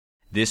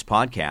This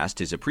podcast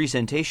is a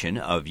presentation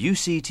of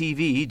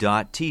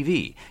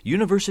UCTV.tv,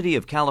 University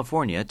of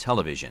California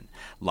Television.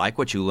 Like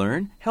what you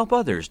learn? Help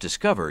others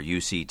discover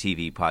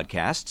UCTV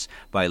podcasts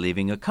by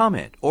leaving a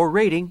comment or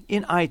rating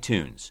in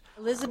iTunes.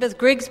 Elizabeth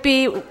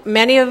Grigsby,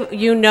 many of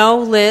you know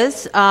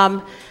Liz.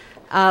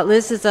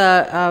 Liz is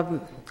a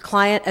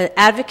client, an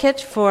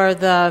advocate for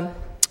the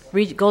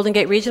Golden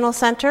Gate Regional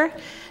Center.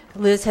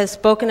 Liz has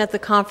spoken at the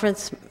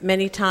conference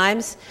many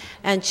times,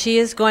 and she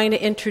is going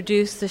to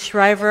introduce the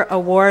Shriver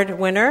Award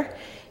winner,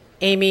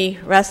 Amy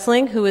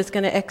Wrestling, who is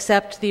going to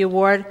accept the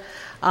award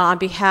on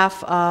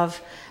behalf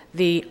of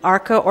the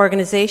ARCA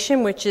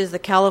organization, which is the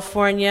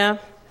California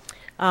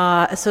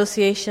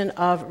Association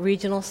of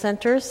Regional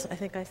Centers. I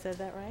think I said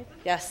that right?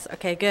 Yes,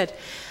 okay, good.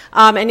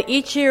 And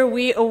each year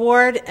we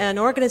award an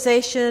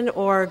organization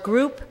or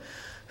group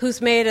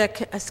who's made a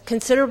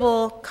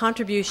considerable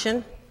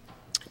contribution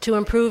to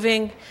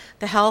improving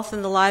the health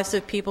and the lives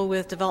of people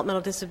with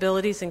developmental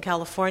disabilities in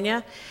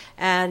California.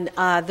 And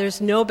there's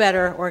no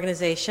better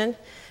organization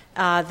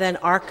than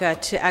ARCA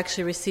to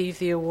actually receive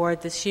the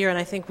award this year. And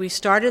I think we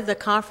started the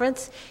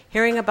conference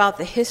hearing about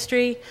the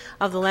history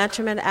of the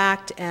Lanterman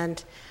Act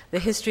and the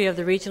history of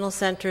the regional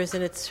centers,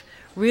 and it's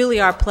really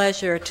our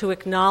pleasure to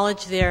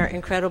acknowledge their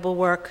incredible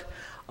work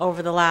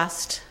over the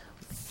last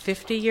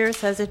 50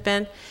 years, has it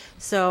been?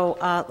 So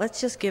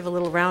let's just give a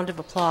little round of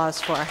applause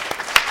for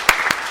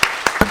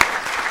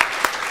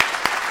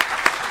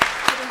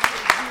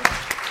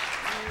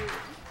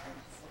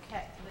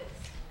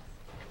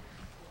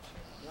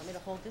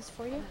hold this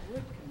for you?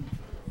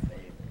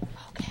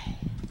 Okay.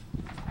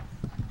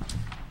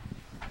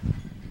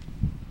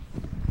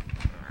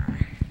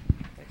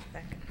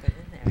 That can fit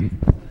in there.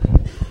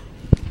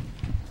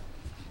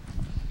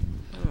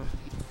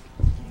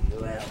 You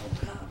have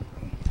a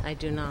copy? I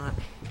do not.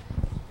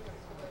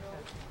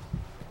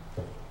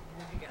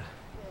 There you go.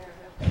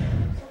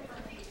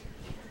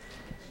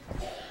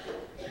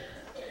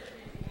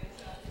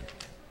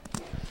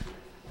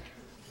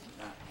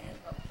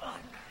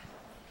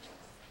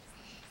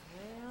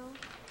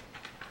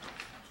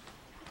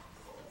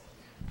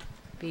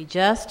 Be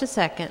just a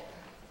second.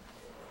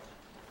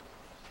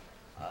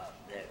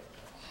 There.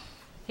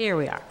 Here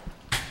we are.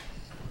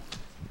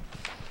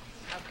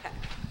 Okay.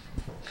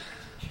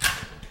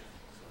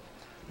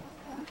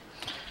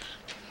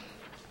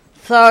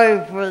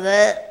 Sorry for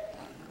that.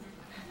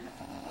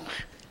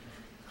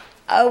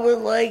 I would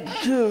like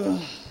to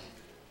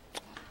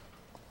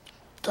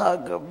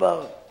talk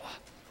about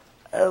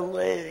a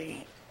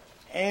lady,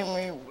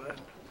 Amy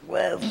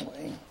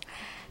Wrestling.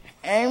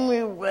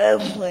 Amy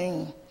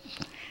Wrestling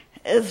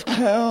is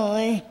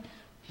currently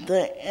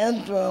the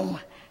interim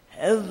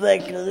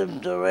executive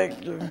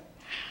director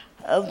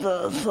of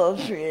the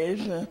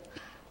Association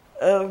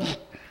of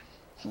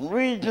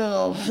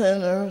Regional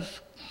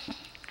Centers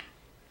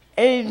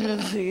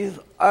Agencies,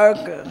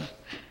 ARCA.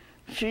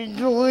 She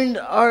joined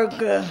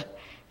ARCA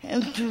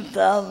in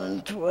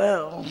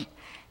 2012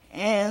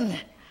 and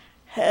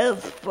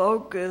has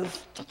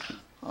focused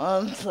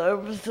on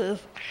services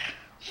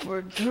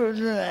for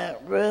children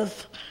at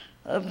risk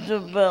of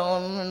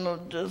developmental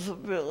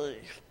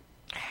disabilities,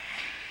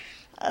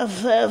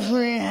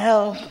 assessing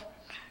health,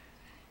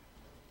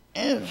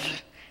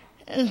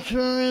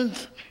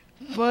 insurance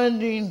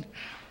funding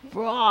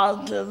for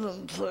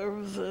autism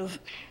services,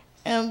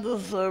 and the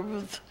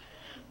service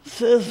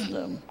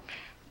system.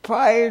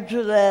 Prior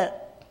to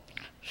that,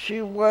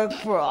 she worked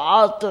for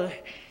Alta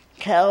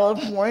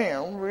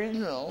California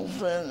Regional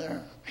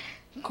Center,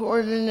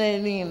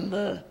 coordinating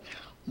the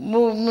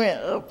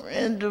movement of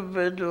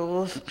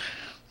individuals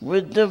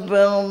with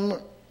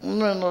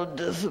developmental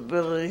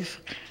disabilities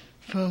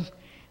from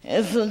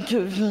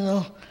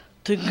institutional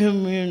to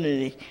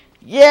community.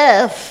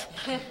 Yes!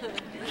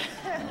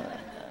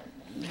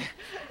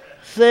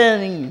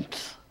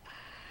 Settings.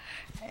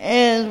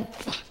 And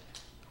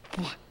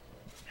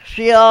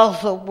she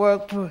also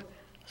worked for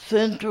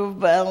Central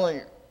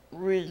Valley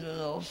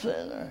Regional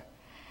Center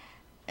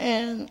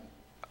and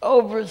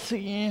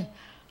overseeing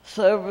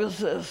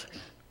services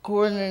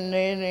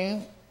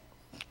coordinating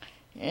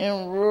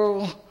in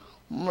rural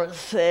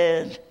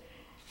Merced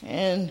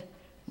and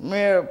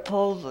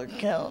Mariposa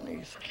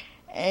counties.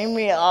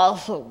 Amy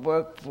also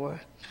worked for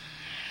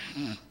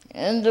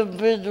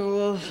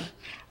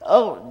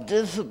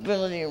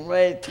Disability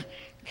Rights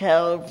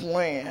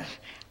California,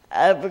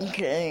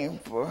 advocating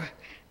for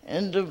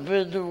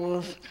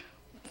individuals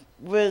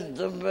with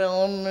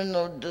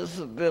developmental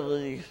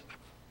disabilities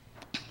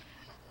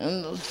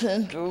in the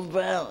Central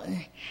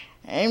Valley.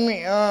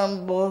 Amy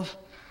earned both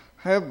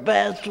her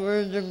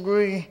bachelor's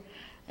degree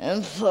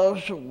in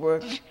social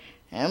work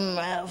and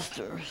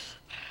master's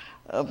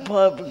of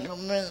public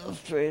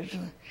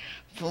administration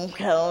from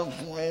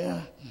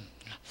California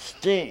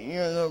State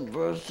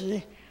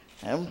University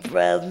in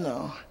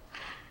Fresno.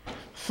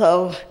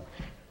 So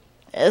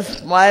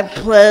it's my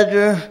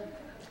pleasure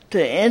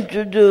to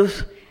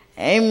introduce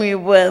Amy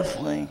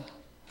Wrestling.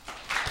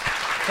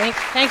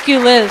 Thank you,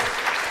 Liz.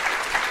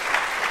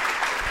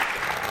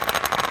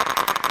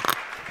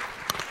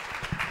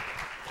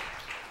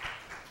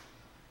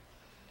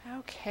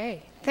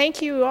 Okay.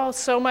 Thank you all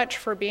so much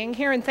for being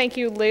here, and thank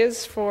you,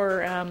 Liz, for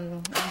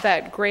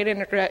that great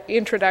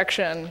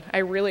introduction. I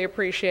really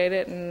appreciate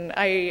it, and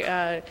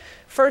I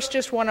first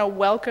just want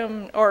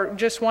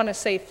to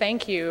say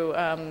thank you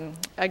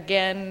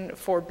again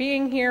for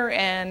being here,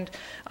 and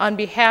on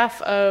behalf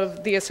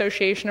of the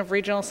Association of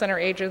Regional Center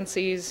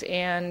Agencies,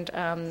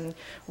 and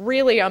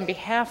really on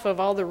behalf of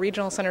all the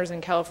regional centers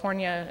in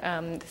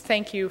California,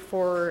 thank you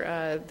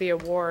for the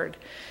award.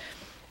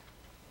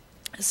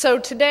 So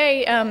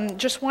today,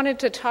 just wanted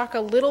to talk a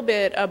little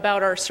bit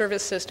about our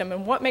service system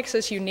and what makes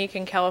us unique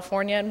in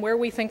California and where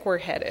we think we're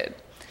headed.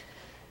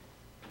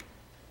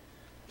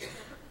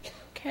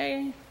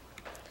 Okay.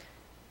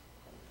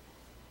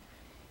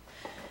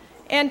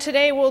 And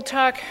today we'll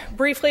talk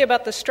briefly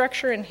about the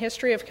structure and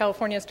history of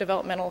California's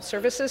developmental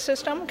services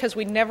system, because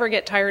we never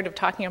get tired of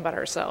talking about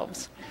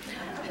ourselves.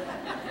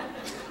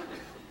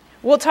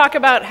 We'll talk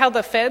about how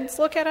the feds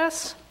look at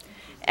us.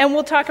 And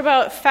we'll talk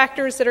about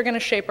factors that are going to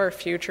shape our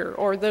future,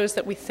 or those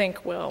that we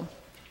think will.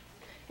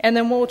 And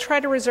then we'll try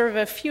to reserve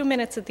a few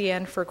minutes at the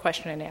end for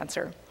question and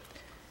answer.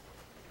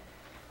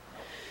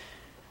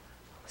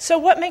 So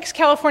what makes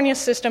California's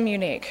system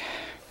unique?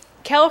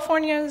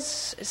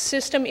 California's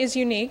system is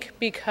unique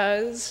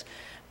because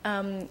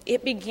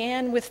it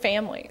began with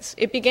families.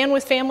 It began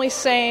with families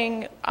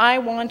saying, I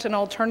want an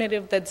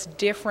alternative that's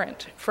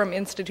different from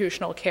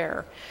institutional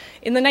care.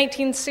 In the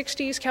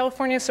 1960s,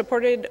 California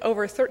supported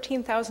over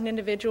 13,000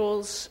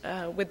 individuals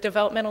with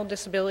developmental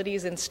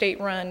disabilities in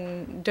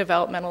state-run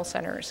developmental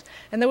centers.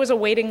 And there was a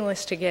waiting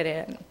list to get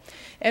in.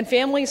 And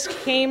families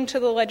came to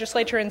the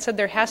legislature and said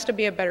there has to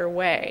be a better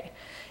way.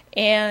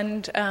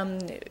 And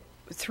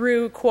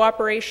through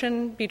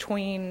cooperation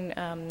between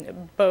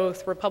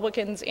both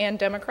Republicans and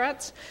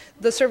Democrats,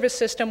 the service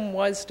system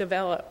was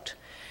developed.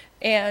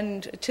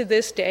 And to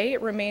this day,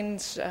 it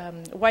remains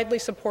widely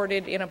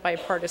supported in a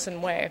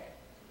bipartisan way.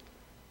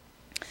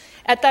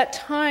 At that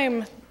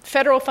time,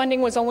 federal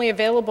funding was only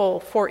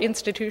available for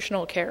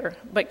institutional care,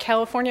 but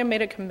California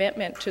made a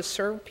commitment to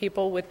serve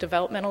people with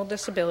developmental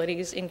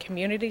disabilities in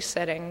community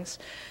settings,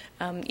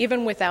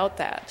 even without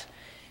that.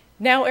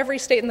 Now every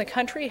state in the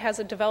country has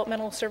a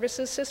developmental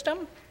services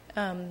system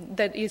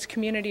that is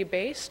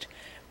community-based,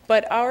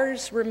 but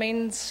ours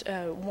remains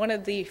one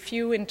of the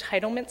few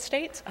entitlement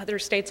states. Other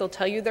states will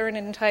tell you they're an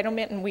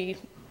entitlement, and we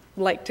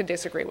like to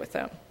disagree with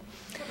them.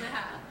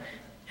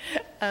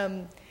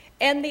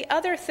 And the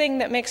other thing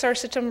that makes our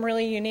system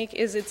really unique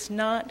is it's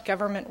not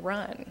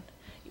government-run.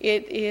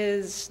 It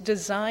is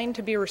designed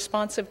to be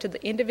responsive to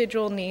the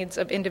individual needs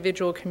of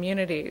individual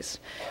communities,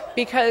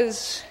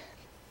 because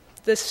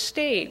the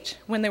state,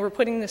 when they were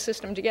putting the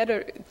system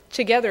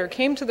together,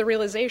 came to the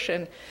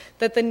realization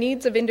that the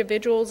needs of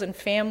individuals and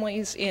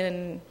families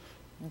in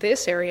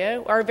this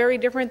area are very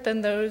different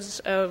than those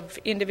of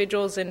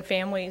individuals and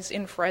families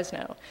in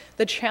Fresno.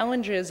 The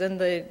challenges and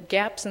the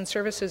gaps in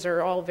services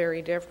are all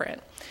very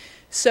different.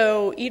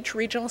 So each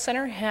regional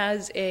center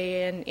has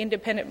an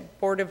independent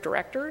board of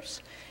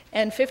directors,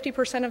 and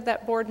 50% of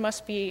that board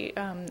must be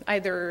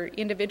either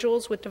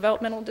individuals with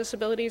developmental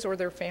disabilities or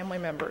their family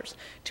members,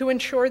 to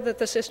ensure that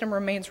the system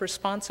remains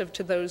responsive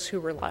to those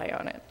who rely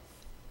on it.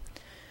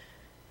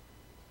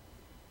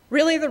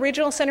 Really, the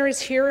regional center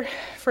is here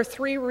for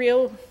three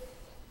real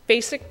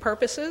basic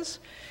purposes: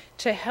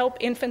 to help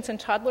infants and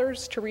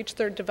toddlers to reach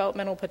their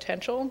developmental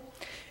potential,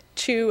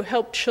 to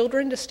help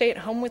children to stay at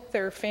home with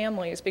their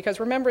families, because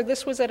remember,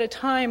 this was at a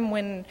time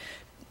when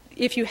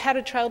if you had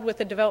a child with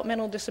a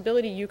developmental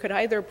disability, you could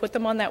either put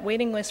them on that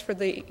waiting list for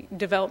the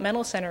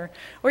developmental center,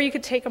 or you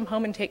could take them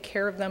home and take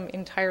care of them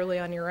entirely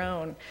on your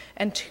own.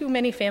 And too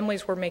many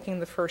families were making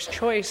the first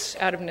choice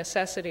out of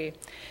necessity.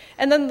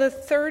 And then the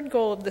third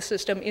goal of the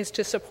system is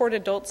to support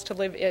adults to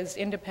live as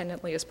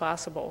independently as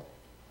possible.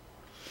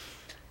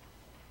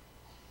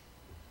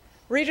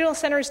 Regional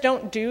centers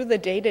don't do the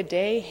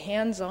day-to-day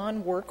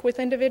hands-on work with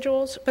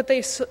individuals, but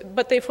they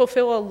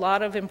fulfill a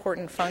lot of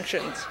important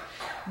functions.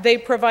 They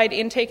provide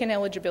intake and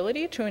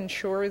eligibility to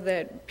ensure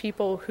that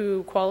people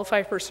who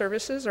qualify for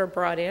services are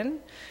brought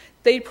in.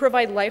 They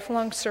provide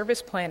lifelong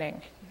service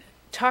planning,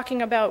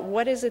 talking about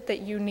what is it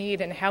that you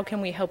need and how can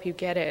we help you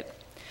get it.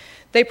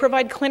 They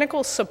provide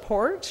clinical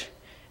support,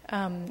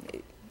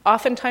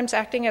 oftentimes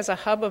acting as a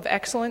hub of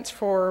excellence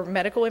for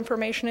medical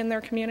information in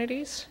their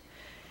communities.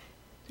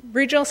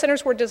 Regional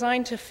centers were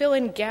designed to fill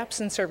in gaps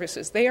in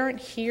services. They aren't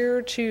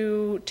here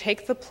to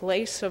take the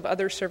place of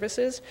other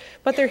services,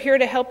 but they're here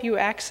to help you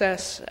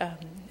access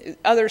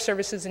other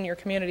services in your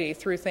community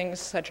through things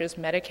such as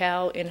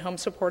Medi-Cal, in-home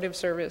supportive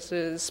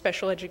services,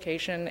 special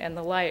education, and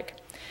the like.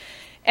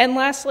 And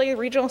lastly,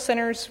 regional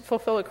centers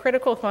fulfill a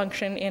critical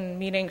function in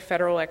meeting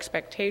federal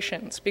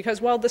expectations, because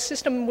while the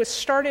system was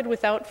started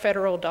without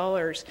federal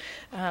dollars,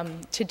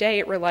 today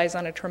it relies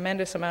on a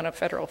tremendous amount of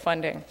federal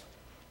funding.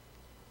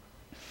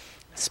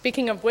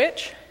 Speaking of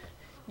which,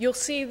 you'll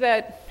see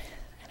that,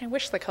 and I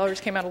wish the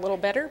colors came out a little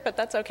better, but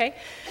that's okay.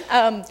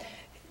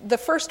 the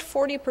first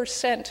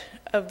 40%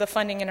 of the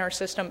funding in our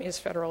system is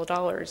federal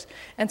dollars.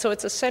 And so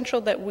it's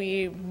essential that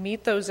we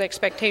meet those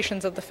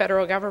expectations of the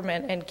federal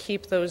government and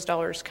keep those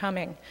dollars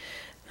coming.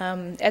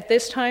 At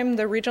this time,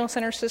 the regional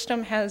center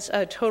system has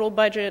a total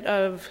budget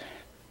of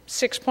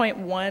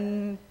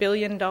 $6.1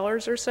 billion or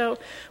so,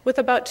 with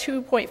about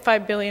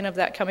 $2.5 billion of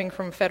that coming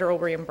from federal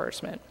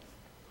reimbursement.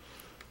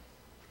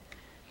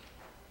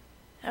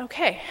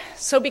 Okay,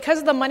 so because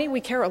of the money, we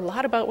care a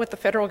lot about what the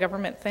federal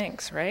government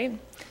thinks, right?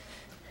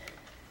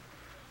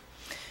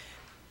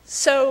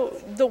 So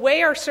the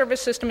way our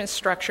service system is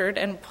structured,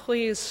 and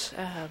please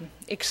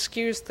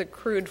excuse the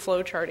crude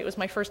flow chart. It was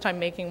my first time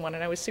making one,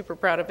 and I was super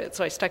proud of it,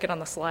 so I stuck it on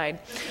the slide.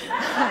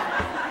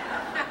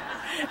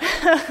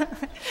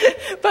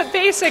 But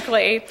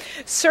basically,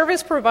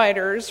 service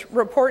providers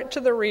report to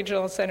the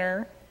regional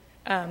center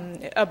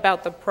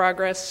about the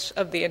progress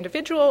of the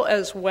individual,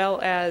 as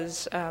well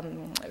as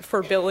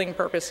for billing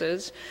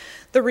purposes.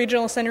 The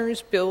regional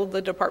centers bill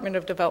the Department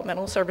of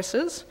Developmental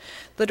Services.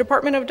 The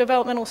Department of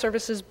Developmental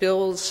Services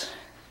bills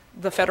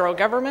the federal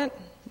government.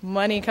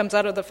 Money comes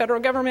out of the federal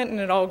government, and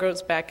it all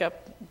goes back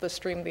up the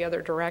stream the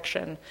other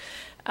direction.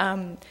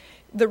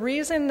 The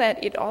reason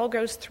that it all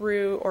goes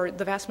through, or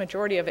the vast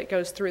majority of it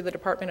goes through the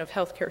Department of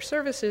Healthcare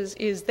Services,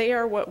 is they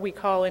are what we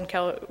call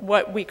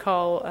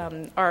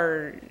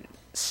our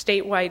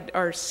statewide,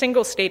 our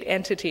single state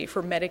entity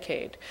for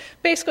Medicaid.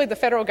 Basically, the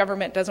federal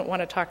government doesn't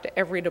want to talk to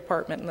every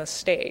department in the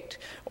state,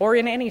 or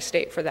in any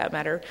state for that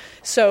matter.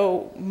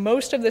 So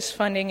most of this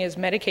funding is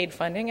Medicaid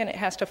funding, and it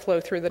has to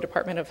flow through the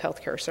Department of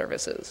Healthcare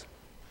Services.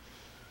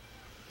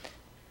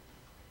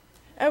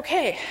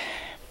 Okay.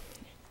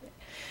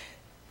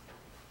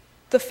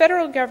 The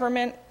federal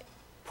government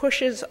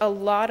pushes a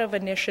lot of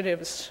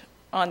initiatives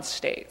on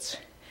states.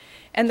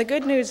 And the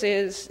good news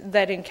is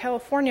that in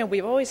California,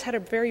 we've always had a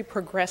very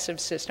progressive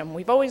system.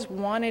 We've always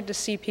wanted to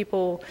see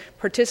people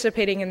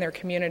participating in their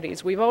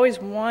communities. We've always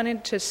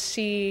wanted to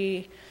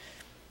see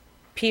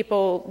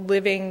people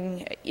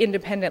living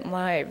independent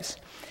lives.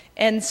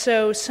 And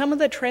so some of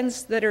the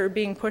trends that are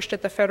being pushed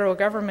at the federal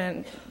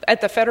government,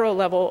 at the federal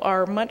level,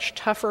 are much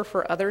tougher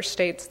for other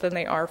states than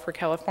they are for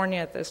California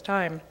at this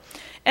time.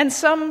 And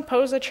some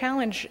pose a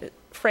challenge,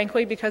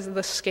 frankly, because of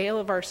the scale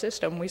of our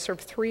system. We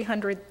serve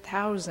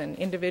 300,000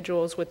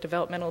 individuals with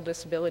developmental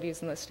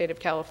disabilities in the state of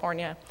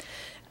California.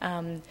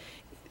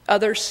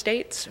 Other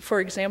states, for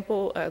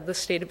example, the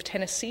state of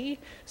Tennessee,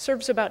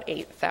 serves about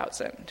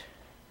 8,000.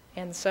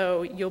 And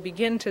so you'll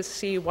begin to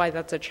see why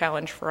that's a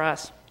challenge for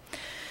us.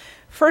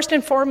 First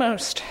and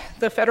foremost,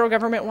 the federal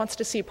government wants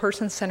to see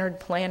person-centered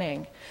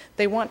planning.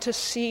 They want to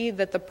see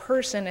that the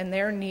person and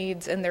their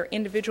needs and their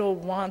individual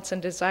wants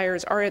and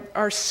desires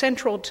are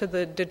central to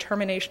the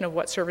determination of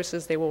what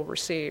services they will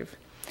receive.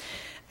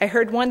 I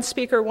heard one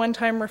speaker one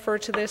time refer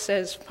to this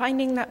as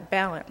finding that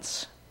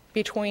balance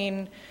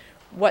between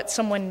what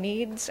someone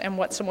needs and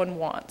what someone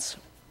wants,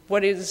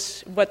 what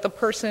the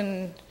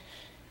person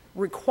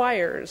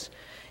requires,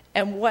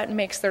 and what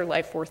makes their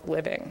life worth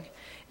living.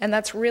 And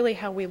that's really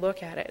how we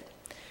look at it.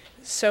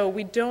 So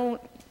we don't,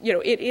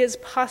 it is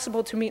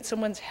possible to meet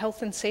someone's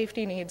health and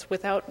safety needs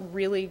without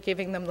really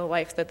giving them the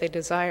life that they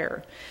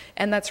desire.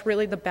 And that's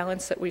really the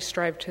balance that we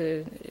strive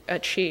to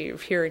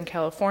achieve here in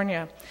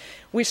California.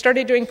 We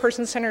started doing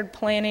person-centered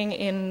planning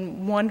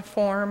in one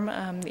form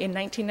in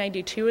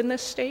 1992 in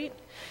this state,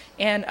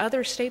 and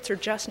other states are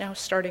just now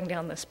starting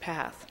down this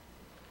path.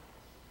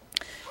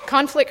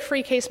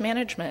 Conflict-free case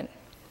management.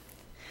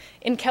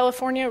 In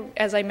California,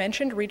 as I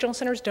mentioned, regional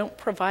centers don't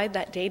provide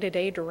that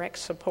day-to-day direct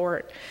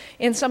support.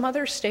 In some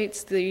other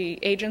states, the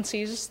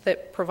agencies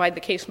that provide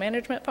the case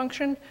management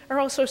function are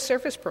also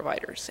service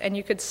providers, and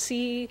you could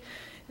see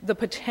the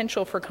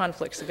potential for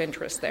conflicts of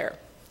interest there.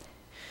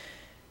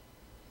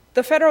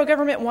 The federal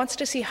government wants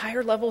to see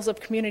higher levels of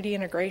community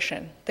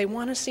integration. They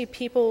want to see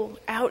people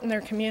out in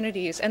their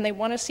communities, and they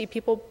want to see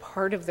people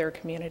part of their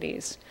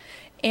communities.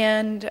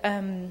 And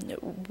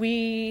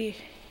we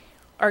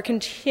are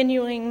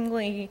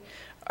continuously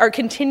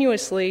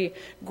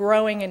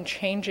growing and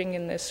changing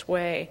in this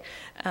way,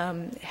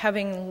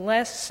 having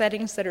less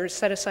settings that are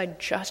set aside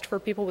just for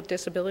people with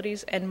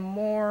disabilities and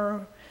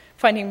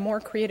finding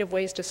more creative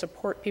ways to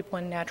support people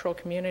in natural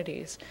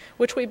communities,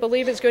 which we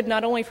believe is good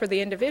not only for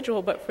the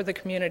individual but for the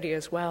community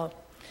as well.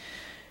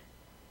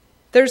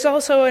 There's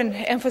also an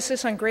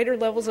emphasis on greater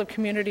levels of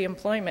community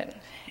employment.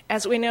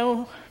 As we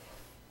know,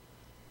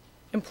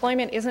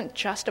 employment isn't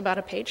just about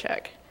a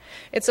paycheck.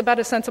 It's about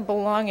a sense of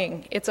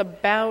belonging. It's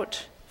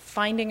about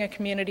finding a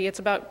community. It's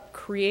about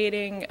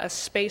creating a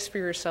space for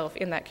yourself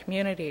in that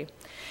community.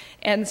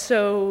 And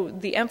so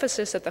the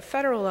emphasis at the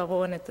federal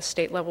level and at the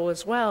state level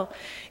as well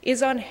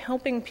is on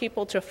helping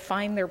people to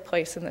find their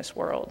place in this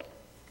world.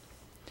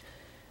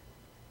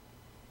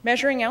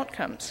 Measuring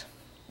outcomes.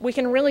 We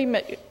can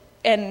really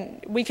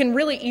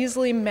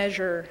easily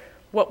measure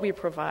what we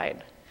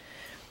provide,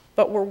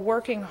 but we're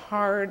working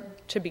hard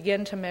to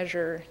begin to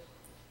measure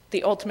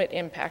the ultimate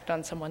impact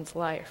on someone's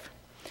life.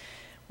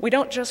 We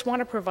don't just want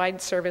to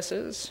provide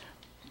services.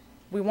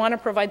 We want to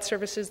provide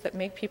services that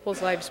make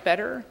people's lives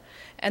better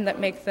and that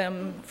make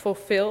them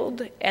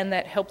fulfilled and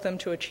that help them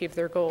to achieve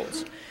their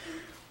goals.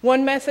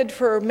 One method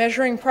for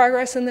measuring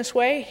progress in this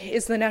way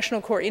is the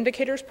National Core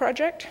Indicators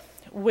Project,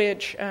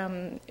 which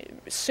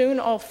soon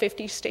all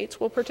 50 states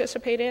will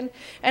participate in,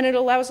 and it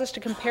allows us to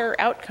compare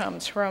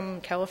outcomes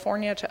from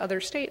California to other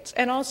states,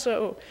 and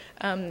also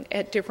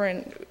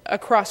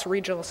across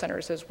regional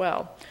centers as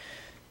well.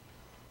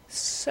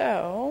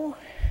 So,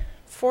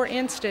 for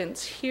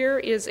instance, here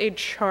is a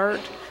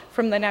chart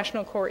from the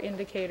National Core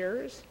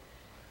Indicators.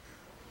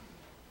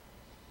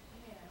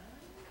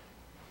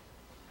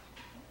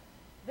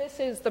 This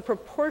is the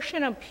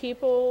proportion of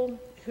people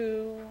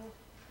who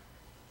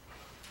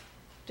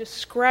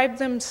describe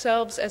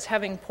themselves as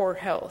having poor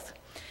health.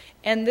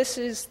 And this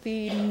is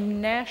the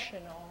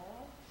national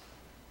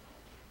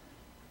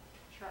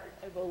chart,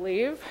 I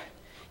believe.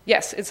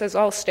 Yes, it says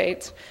all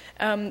states.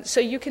 So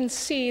you can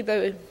see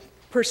the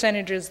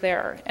percentages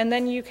there. And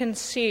then you can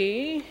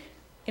see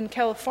in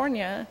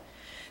California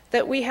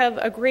that we have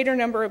a greater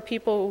number of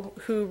people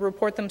who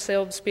report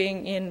themselves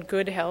being in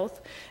good health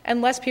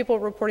and less people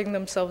reporting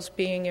themselves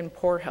being in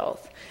poor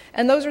health.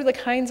 And those are the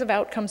kinds of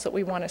outcomes that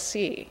we want to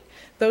see.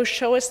 Those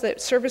show us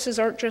that services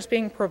aren't just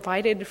being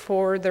provided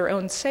for their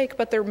own sake,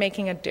 but they're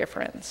making a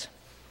difference.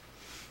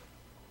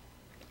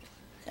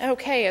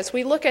 Okay, as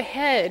we look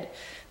ahead,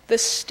 the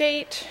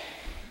state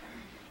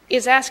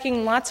is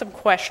asking lots of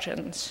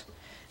questions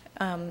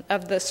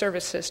of the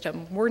service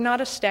system. We're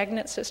not a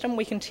stagnant system.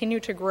 We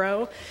continue to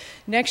grow.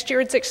 Next year,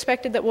 it's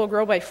expected that we'll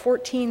grow by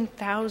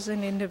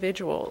 14,000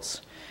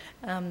 individuals,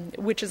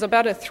 which is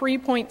about a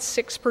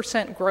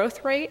 3.6%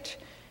 growth rate,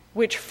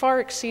 which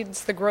far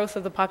exceeds the growth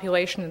of the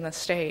population in the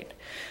state.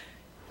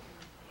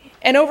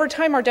 And over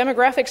time, our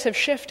demographics have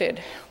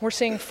shifted. We're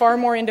seeing far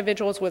more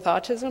individuals with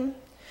autism.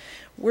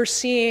 We're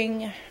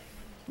seeing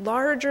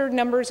larger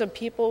numbers of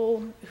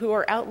people who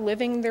are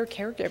outliving their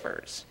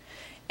caregivers.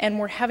 And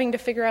we're having to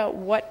figure out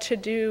what to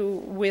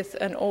do with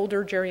an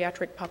older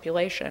geriatric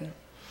population.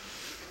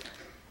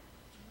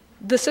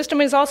 The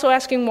system is also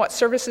asking what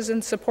services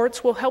and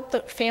supports will help the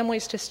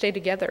families to stay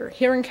together.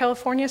 Here in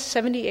California,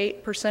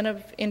 78%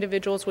 of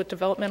individuals with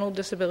developmental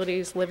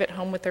disabilities live at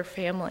home with their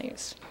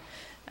families.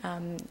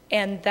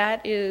 And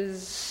that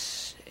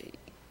is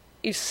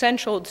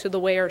essential to the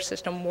way our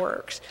system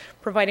works,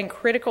 providing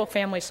critical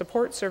family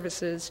support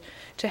services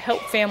to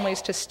help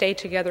families to stay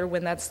together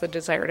when that's the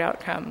desired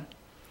outcome.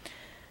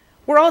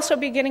 We're also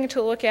beginning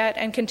to look at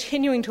and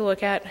continuing to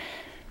look at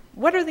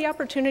what are the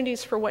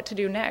opportunities for what to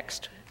do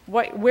next?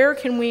 Where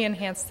can we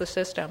enhance the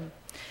system?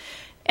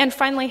 And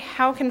finally,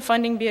 how can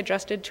funding be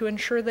adjusted to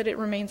ensure that it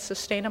remains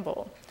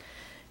sustainable?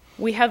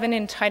 We have an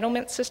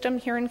entitlement system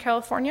here in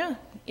California.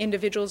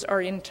 Individuals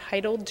are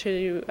entitled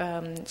to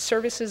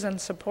services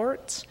and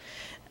supports,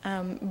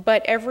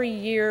 but every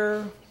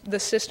year the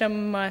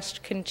system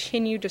must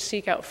continue to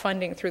seek out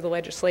funding through the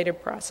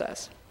legislative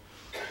process.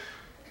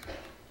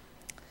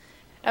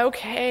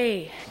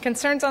 Okay,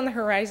 concerns on the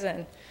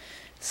horizon.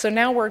 So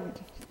now we're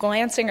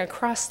glancing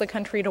across the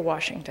country to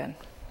Washington.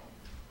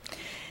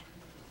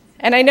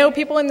 And I know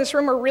people in this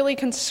room are really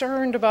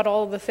concerned about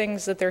all the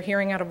things that they're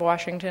hearing out of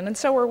Washington, and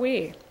so are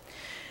we.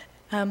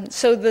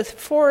 So the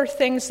 4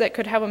 things that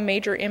could have a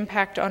major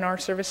impact on our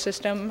service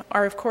system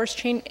are, of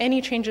course,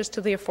 any changes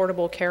to the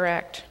Affordable Care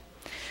Act.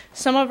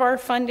 Some of our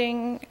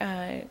funding,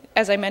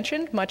 as I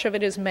mentioned, much of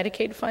it is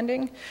Medicaid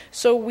funding,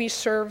 so we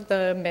serve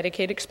the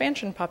Medicaid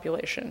expansion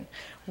population.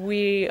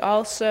 We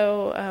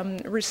also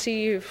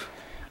receive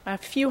a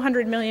few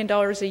 $100 million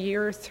a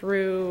year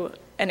through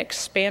an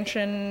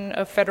expansion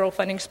of federal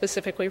funding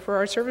specifically for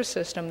our service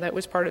system that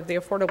was part of the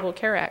Affordable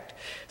Care Act.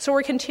 So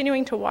we're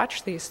continuing to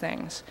watch these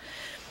things.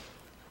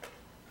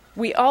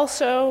 We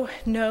also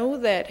know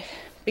that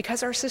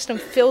because our system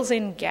fills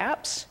in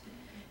gaps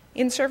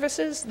in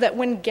services, that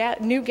when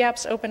new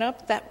gaps open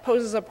up, that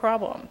poses a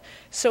problem.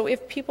 So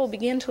if people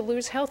begin to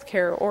lose health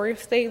care or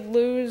if they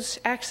lose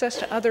access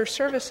to other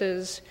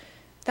services,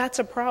 that's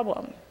a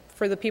problem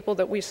for the people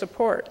that we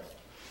support.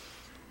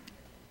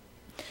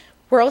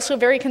 We're also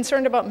very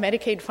concerned about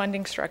Medicaid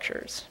funding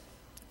structures.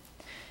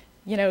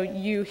 You know,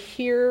 you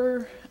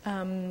hear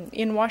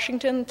in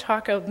Washington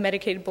talk of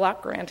Medicaid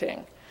block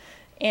granting,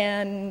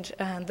 and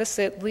this is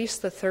at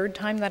least the 3rd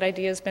time that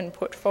idea has been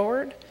put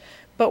forward.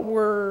 But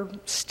we're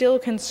still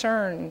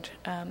concerned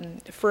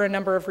for a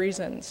number of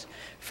reasons.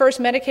 First,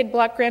 Medicaid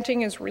block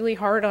granting is really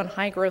hard on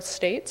high-growth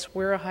states.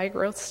 We're a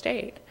high-growth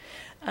state.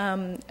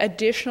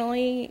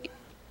 Additionally,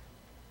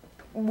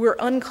 we're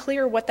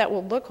unclear what that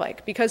will look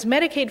like because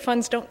Medicaid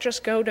funds don't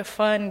just go to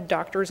fund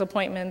doctor's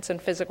appointments and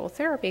physical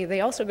therapy.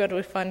 They also go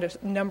to fund a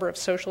number of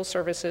social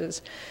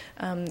services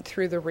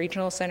through the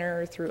regional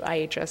center, through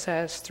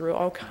IHSS, through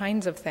all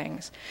kinds of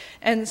things.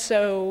 And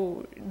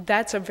so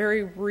that's a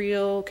very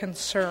real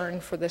concern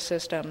for the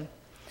system.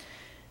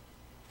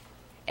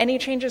 Any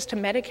changes to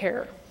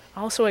Medicare,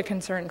 also a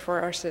concern for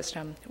our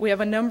system. We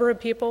have a number of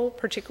people,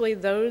 particularly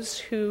those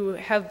who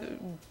have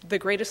the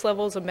greatest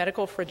levels of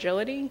medical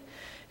fragility,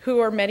 who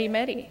are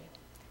Medi-Medi.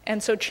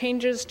 And so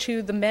changes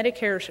to the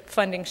Medicare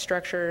funding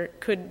structure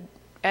could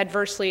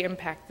adversely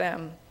impact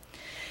them.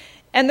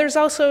 And there's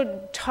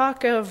also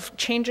talk of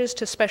changes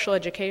to special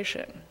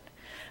education.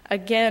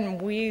 Again,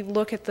 we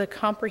look at the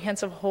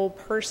comprehensive whole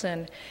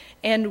person,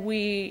 and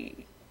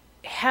we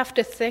have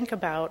to think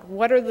about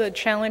what are the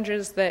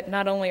challenges that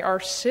not only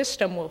our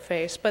system will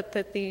face, but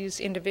that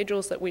these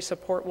individuals that we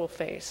support will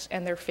face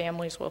and their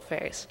families will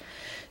face.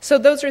 So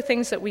those are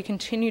things that we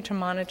continue to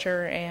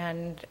monitor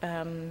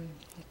and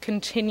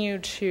continue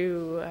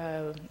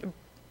to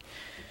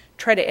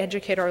try to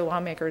educate our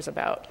lawmakers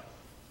about.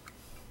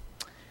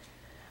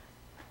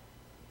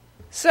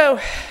 So,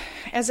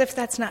 as if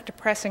that's not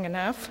depressing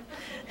enough,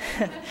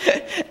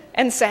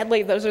 and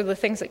sadly those are the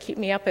things that keep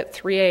me up at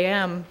 3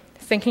 a.m.,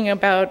 thinking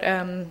about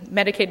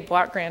Medicaid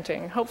block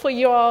granting. Hopefully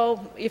you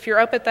all, if you're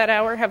up at that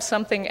hour, have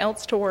something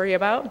else to worry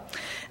about.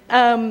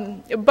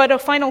 But a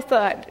final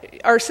thought.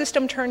 Our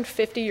system turned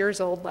 50 years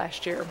old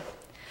last year.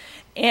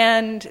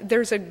 And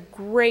there's a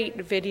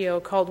great video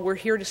called We're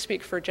Here to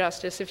Speak for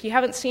Justice. If you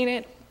haven't seen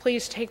it,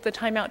 please take the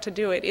time out to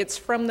do it. It's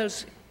from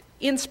those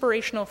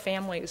inspirational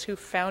families who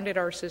founded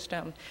our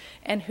system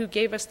and who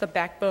gave us the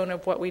backbone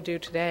of what we do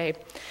today.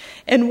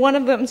 And one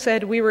of them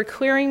said, we were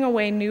clearing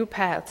away new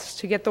paths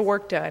to get the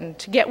work done,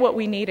 to get what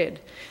we needed.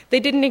 They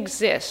didn't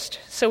exist,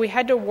 so we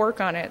had to work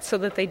on it so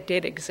that they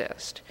did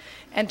exist.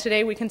 And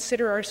today we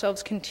consider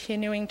ourselves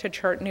continuing to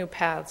chart new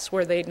paths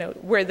where they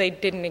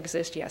didn't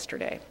exist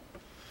yesterday.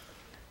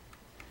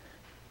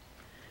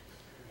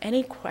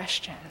 Any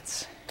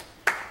questions?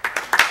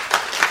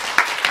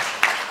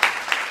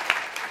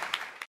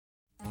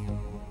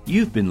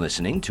 You've been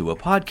listening to a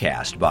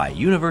podcast by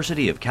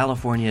University of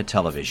California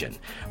Television.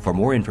 For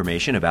more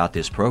information about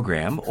this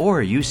program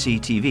or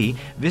UCTV,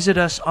 visit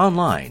us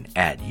online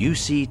at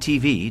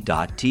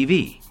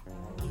uctv.tv.